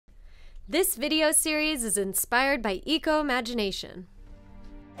This video series is inspired by Eco-Imagination.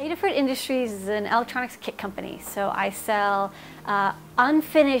 Adafruit Industries is an electronics kit company, so I sell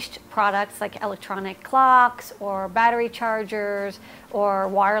unfinished products like electronic clocks or battery chargers or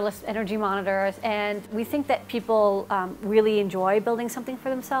wireless energy monitors, and we think that people really enjoy building something for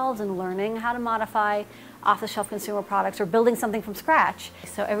themselves and learning how to modify off-the-shelf consumer products or building something from scratch.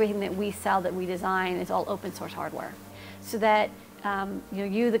 So everything that we sell, that we design, is all open source hardware, so that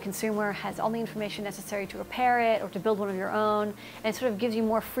you, the consumer, has all the information necessary to repair it or to build one of your own, and it sort of gives you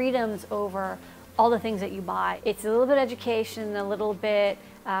more freedoms over all the things that you buy. It's a little bit education, a little bit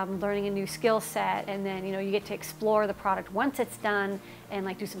learning a new skill set, and then you get to explore the product once it's done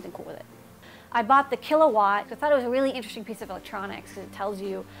and do something cool with it. I bought the Kilowatt. I thought it was a really interesting piece of electronics because it tells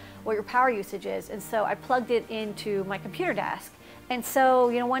you what your power usage is, and so I plugged it into my computer desk. And so,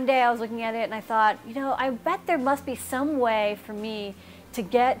 one day I was looking at it and I thought, I bet there must be some way for me to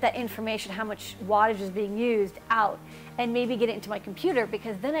get that information, how much wattage is being used, out, and maybe get it into my computer,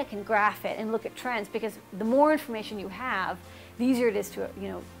 because then I can graph it and look at trends, because the more information you have, the easier it is to,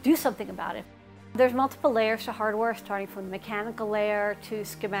 do something about it. There's multiple layers to hardware, starting from the mechanical layer to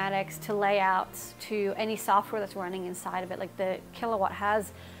schematics to layouts to any software that's running inside of it. Like the Kilowatt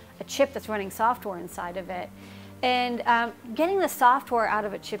has a chip that's running software inside of it. And getting the software out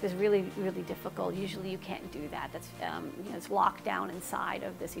of a chip is really, really difficult. Usually you can't do that. That's it's locked down inside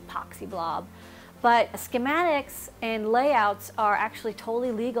of this epoxy blob. But schematics and layouts are actually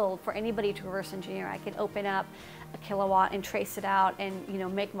totally legal for anybody to reverse engineer. I can open up a Kilowatt and trace it out and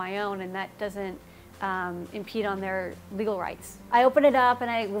make my own, and that doesn't impede on their legal rights. I opened it up and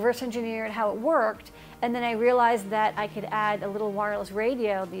I reverse engineered how it worked, and then I realized that I could add a little wireless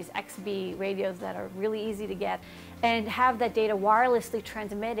radio, these XB radios that are really easy to get, and have that data wirelessly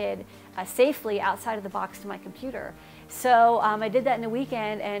transmitted safely outside of the box to my computer. So I did that in a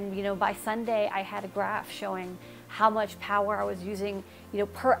weekend, and by Sunday I had a graph showing how much power I was using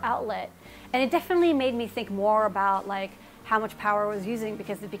per outlet. And it definitely made me think more about how much power I was using,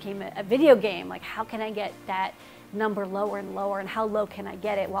 because it became a video game. Like, how can I get that number lower and lower, and how low can I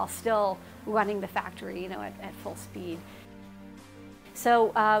get it while still running the factory at full speed.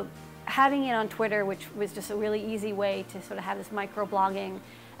 So having it on Twitter, which was just a really easy way to sort of have this micro blogging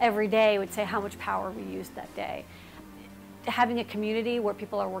every day, would say how much power we used that day. Having a community where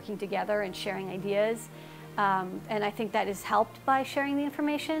people are working together and sharing ideas, and I think that is helped by sharing the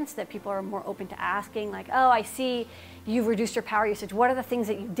information, so that people are more open to asking, oh, I see you've reduced your power usage. What are the things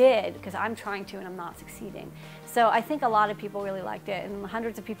that you did? Because I'm trying to and I'm not succeeding. So I think a lot of people really liked it, and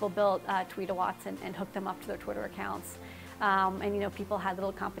hundreds of people built Tweetawatts and hooked them up to their Twitter accounts. And people had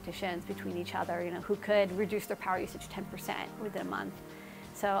little competitions between each other, who could reduce their power usage 10% within a month.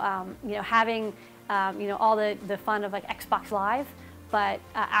 So having all the fun of Xbox Live, but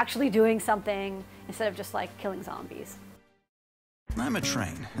actually doing something instead of just killing zombies. I'm a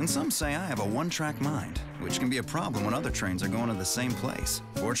train, and some say I have a one-track mind, which can be a problem when other trains are going to the same place.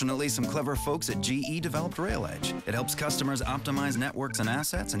 Fortunately, some clever folks at GE developed Rail Edge. It helps customers optimize networks and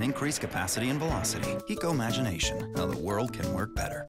assets and increase capacity and velocity. Eco-Imagination, how the world can work better.